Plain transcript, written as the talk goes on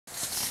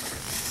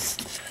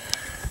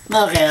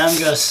Okay, I'm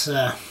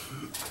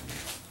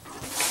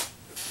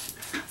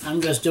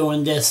just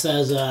doing this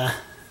as a,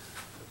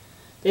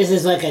 this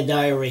is like a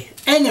diary.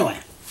 Anyway,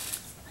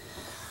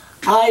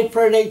 I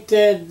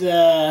predicted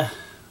a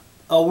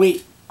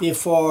week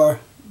before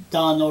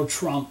Donald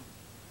Trump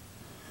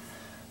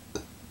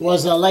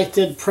was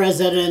elected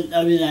President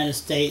of the United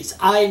States,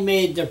 I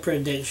made the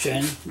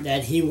prediction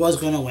that he was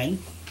going to win.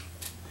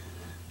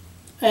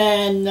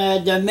 And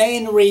the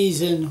main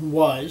reason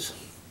was,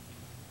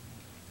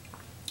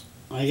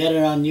 I got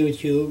it on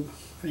YouTube.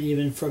 I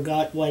even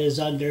forgot what is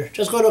under.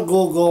 Just go to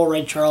Google,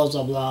 write Charles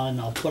LeBlanc, and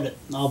I'll put it.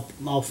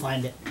 I'll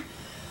find it.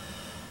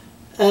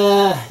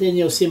 Then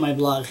you'll see my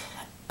blog.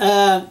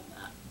 The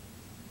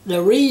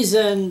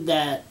reason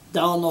that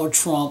Donald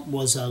Trump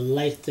was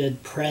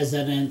elected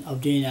President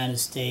of the United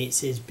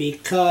States is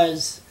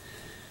because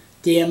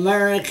the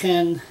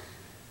American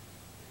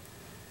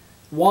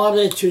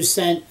wanted to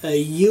send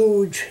a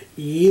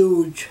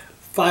huge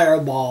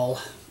fireball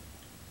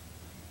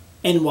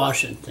in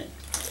Washington.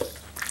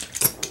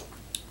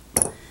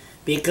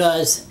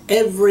 Because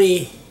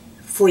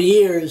for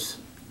years,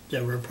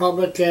 the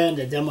Republican,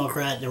 the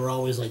Democrat, they were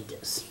always like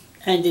this.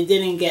 And they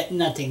didn't get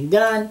nothing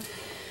done.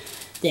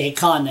 The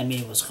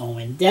economy was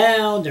going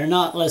down. They're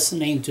not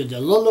listening to the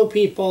little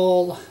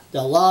people.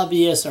 The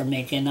lobbyists are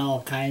making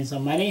all kinds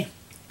of money.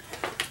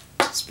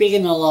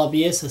 Speaking of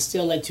lobbyists, I'd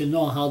still like to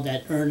know how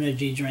that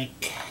energy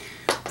drink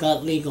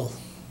got legal.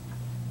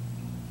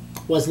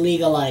 Was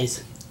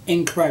legalized.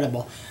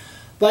 Incredible.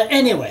 But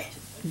anyway,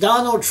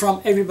 Donald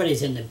Trump,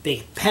 everybody's in a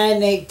big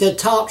panic. The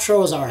talk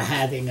shows are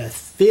having a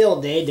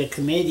field day. The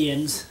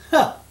comedians,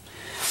 I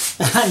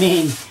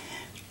mean,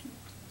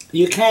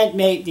 you can't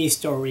make these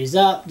stories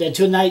up. The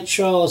Tonight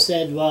Show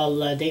said,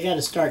 well, they got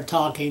to start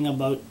talking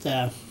about,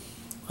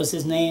 what's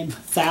his name?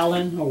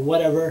 Fallon or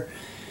whatever.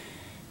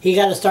 He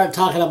got to start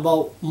talking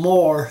about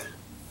more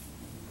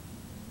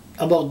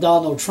about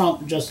Donald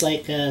Trump, just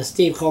like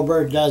Steve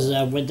Colbert does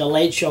with The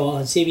Late Show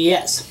on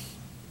CBS.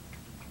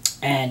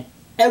 And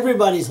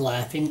everybody's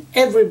laughing.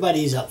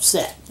 Everybody's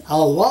upset. A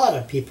lot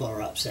of people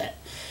are upset.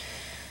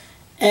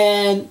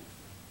 And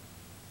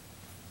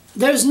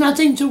there's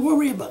nothing to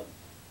worry about.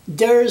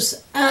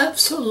 There's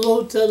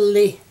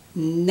absolutely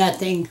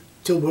nothing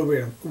to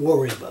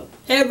worry about.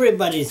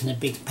 Everybody's in a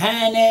big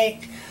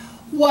panic.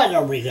 What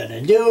are we going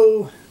to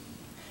do?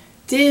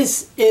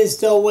 This is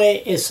the way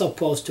it's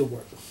supposed to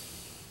work.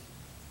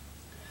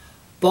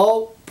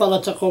 Both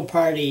political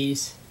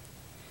parties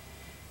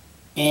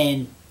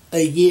in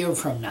a year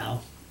from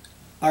now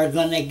are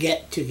going to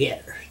get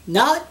together.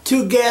 Not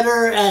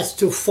together as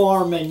to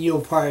form a new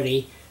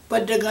party,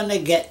 but they're going to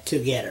get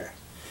together.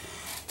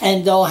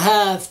 And they'll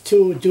have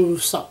to do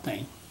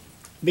something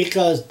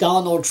because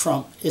Donald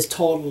Trump is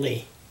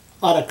totally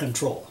out of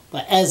control.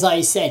 But as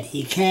I said,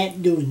 he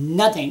can't do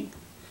nothing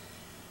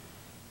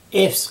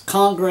if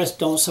Congress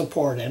don't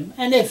support him.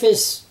 And if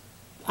it's,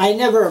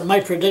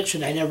 my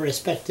prediction, I never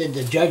expected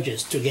the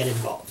judges to get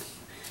involved.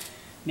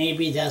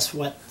 Maybe that's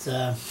what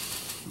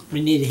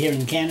we need here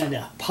in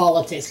Canada.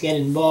 Politics get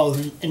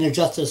involved in the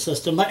justice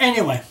system. But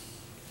anyway,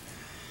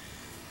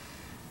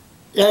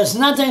 there's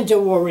nothing to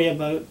worry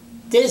about.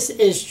 This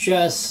is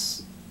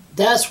just,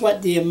 that's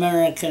what the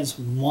Americans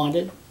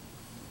wanted.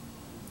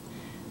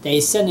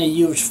 They sent a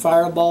huge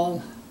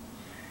fireball.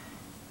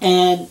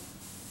 And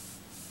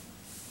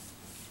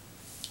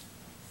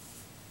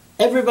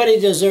everybody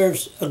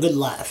deserves a good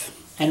laugh.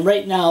 And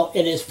right now,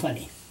 it is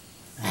funny.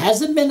 It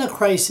hasn't been a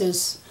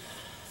crisis.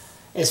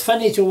 It's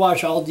funny to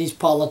watch all these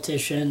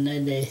politicians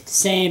and the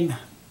same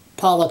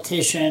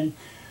politician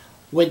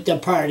with the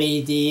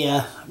party,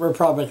 the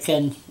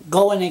Republican,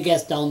 going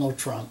against Donald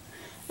Trump.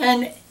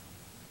 And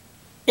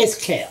it's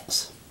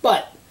chaos.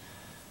 But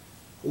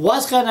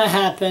what's going to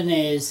happen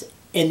is,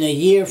 in a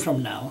year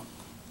from now,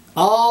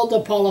 all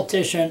the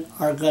politicians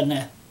are going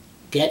to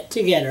get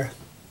together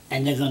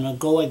and they're going to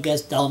go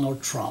against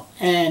Donald Trump.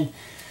 And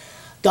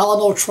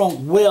Donald Trump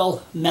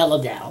will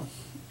mellow down.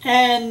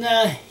 And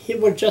he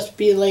would just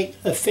be like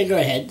a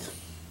figurehead.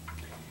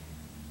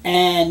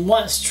 And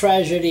once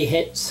tragedy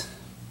hits,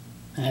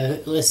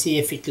 let's see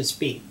if he can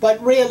speak.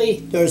 But really,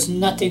 there's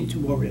nothing to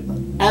worry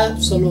about.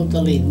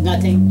 Absolutely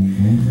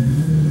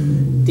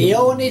nothing. The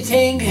only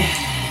thing,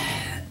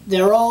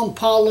 their own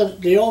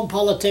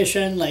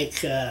politician, like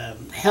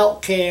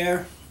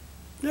healthcare,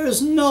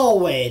 there's no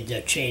way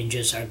the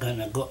changes are going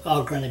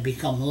to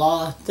become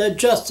law. The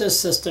justice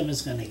system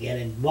is going to get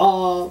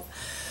involved.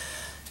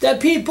 The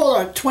people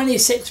are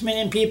 26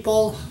 million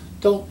people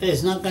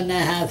is not going to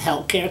have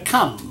health care.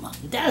 Come on,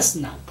 that's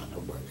not going to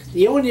work.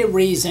 The only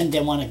reason they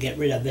want to get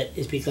rid of it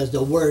is because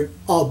the word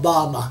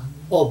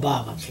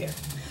Obamacare.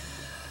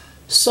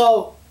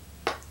 So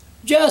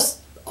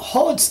just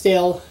hold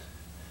still.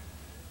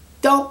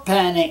 Don't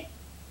panic.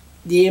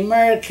 The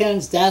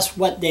Americans, that's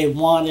what they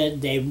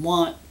wanted. They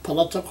want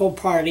political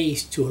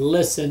parties to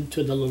listen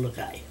to the little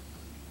guy.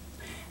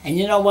 And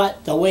you know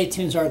what? The way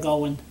things are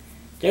going,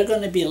 they're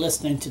going to be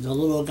listening to the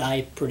little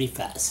guy pretty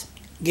fast.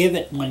 Give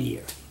it 1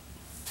 year.